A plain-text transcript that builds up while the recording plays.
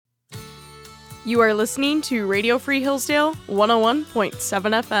You are listening to Radio Free Hillsdale 101.7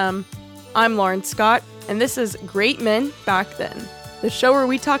 FM. I'm Lauren Scott, and this is Great Men Back Then, the show where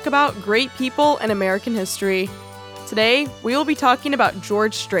we talk about great people in American history. Today, we will be talking about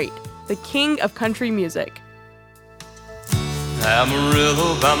George Strait, the king of country music.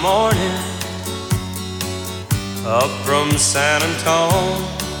 Amarillo by morning, up from San Antone.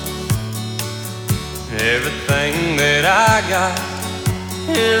 Everything that I got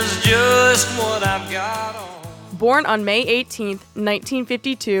is just what I've got on. Born on May 18th,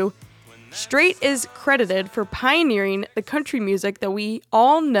 1952, Strait is credited for pioneering the country music that we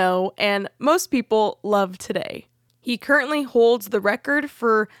all know and most people love today. He currently holds the record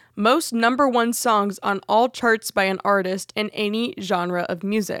for most number one songs on all charts by an artist in any genre of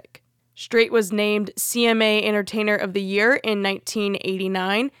music. Strait was named CMA Entertainer of the Year in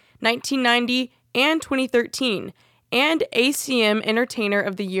 1989, 1990, and 2013, and ACM Entertainer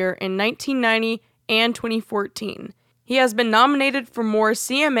of the Year in 1990 and 2014. He has been nominated for more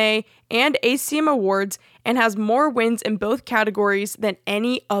CMA and ACM awards and has more wins in both categories than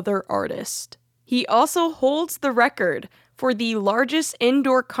any other artist. He also holds the record for the largest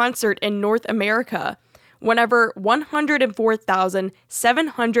indoor concert in North America, whenever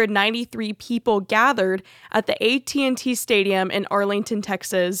 104,793 people gathered at the AT&T Stadium in Arlington,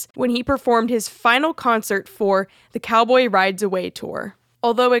 Texas, when he performed his final concert for the Cowboy Rides Away tour.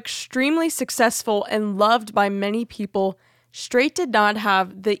 Although extremely successful and loved by many people, Strait did not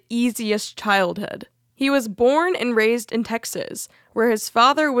have the easiest childhood. He was born and raised in Texas, where his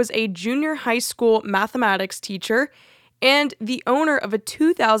father was a junior high school mathematics teacher and the owner of a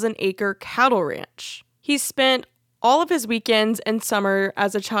 2,000-acre cattle ranch. He spent all of his weekends and summer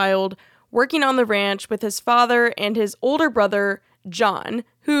as a child working on the ranch with his father and his older brother, John,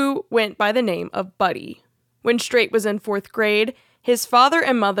 who went by the name of Buddy. When Strait was in 4th grade, his father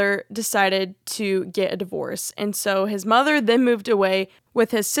and mother decided to get a divorce, and so his mother then moved away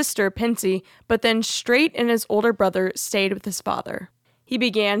with his sister, Pensy, but then Strait and his older brother stayed with his father. He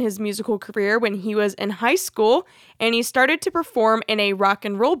began his musical career when he was in high school, and he started to perform in a rock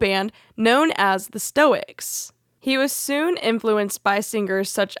and roll band known as the Stoics. He was soon influenced by singers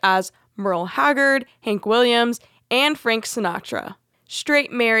such as Merle Haggard, Hank Williams, and Frank Sinatra.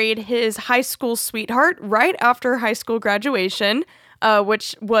 Strait married his high school sweetheart right after high school graduation,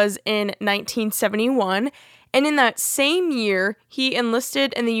 which was in 1971, and in that same year, he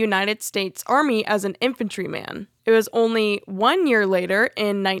enlisted in the United States Army as an infantryman. It was only 1 year later,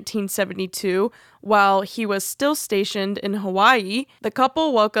 in 1972, while he was still stationed in Hawaii, the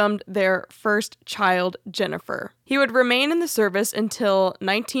couple welcomed their first child, Jennifer. He would remain in the service until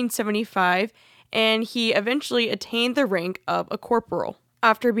 1975, and he eventually attained the rank of a corporal.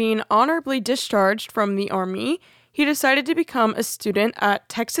 After being honorably discharged from the Army, he decided to become a student at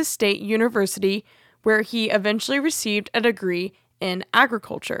Texas State University, where he eventually received a degree in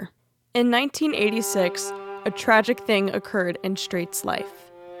agriculture. In 1986, a tragic thing occurred in Strait's life.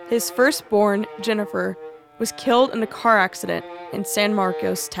 His firstborn, Jennifer, was killed in a car accident in San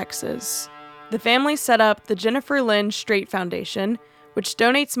Marcos, Texas. The family set up the Jennifer Lynn Strait Foundation, which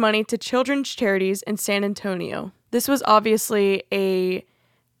donates money to children's charities in San Antonio. This was obviously a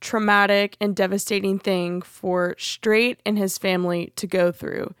traumatic and devastating thing for Strait and his family to go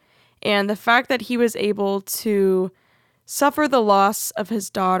through. And the fact that he was able to suffer the loss of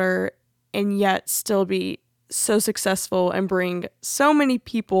his daughter and yet still be so successful and bring so many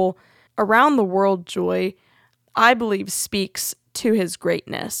people around the world joy, I believe speaks to his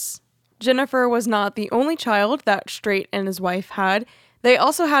greatness. Jennifer was not the only child that Strait and his wife had. They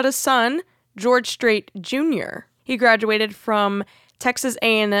also had a son, George Strait Jr. He graduated from Texas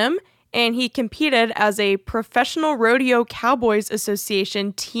A&M, and he competed as a Professional Rodeo Cowboys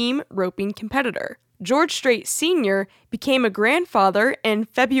Association team roping competitor. George Strait Sr. became a grandfather in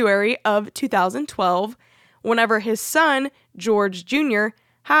February of 2012, whenever his son, George Jr.,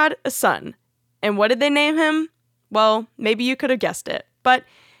 had a son. And what did they name him? Well, maybe you could have guessed it, but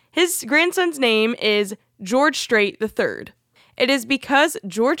his grandson's name is George Strait III. It is because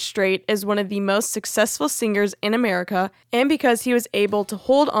George Strait is one of the most successful singers in America, and because he was able to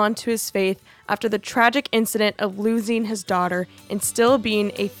hold on to his faith after the tragic incident of losing his daughter and still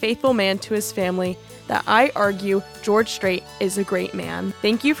being a faithful man to his family, that I argue George Strait is a great man.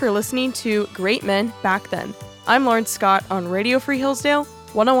 Thank you for listening to Great Men Back Then. I'm Lauren Scott on Radio Free Hillsdale,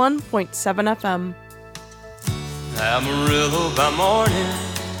 101.7 FM. Amarillo by morning,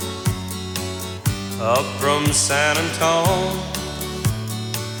 up from San Antone.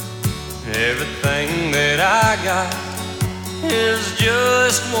 Everything that I got is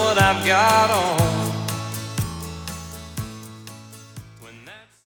just what I've got on.